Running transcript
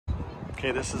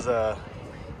Okay, this is a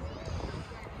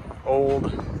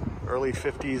old, early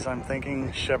 50s, I'm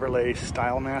thinking, Chevrolet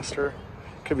Stylemaster.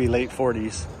 Could be late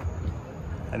 40s.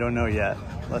 I don't know yet.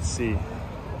 Let's see.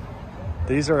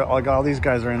 These are, all these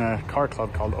guys are in a car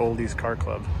club called Oldies Car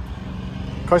Club.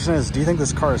 Question is, do you think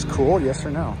this car is cool? Yes or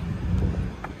no?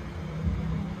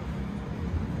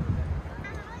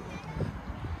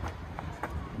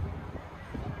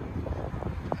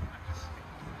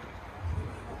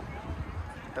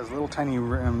 Has little tiny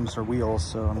rims or wheels,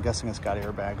 so I'm guessing it's got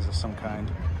airbags of some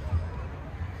kind.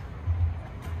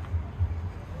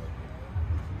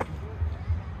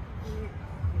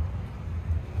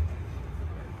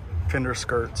 Fender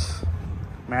skirts,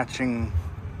 matching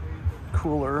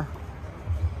cooler.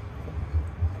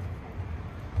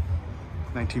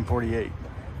 1948.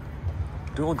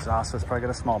 Dual exhaust, so it's probably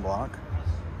got a small block.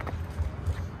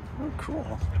 Oh,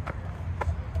 cool.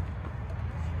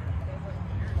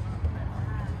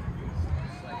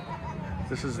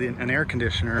 This is an air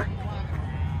conditioner.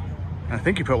 And I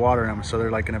think you put water in them, so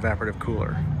they're like an evaporative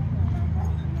cooler.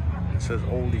 It says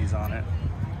Oldies on it.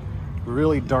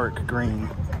 Really dark green,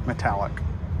 metallic.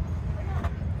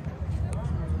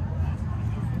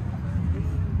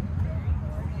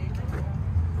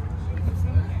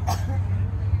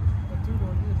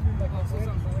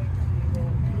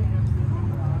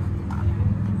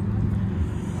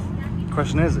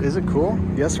 Question is it cool?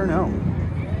 Yes or no?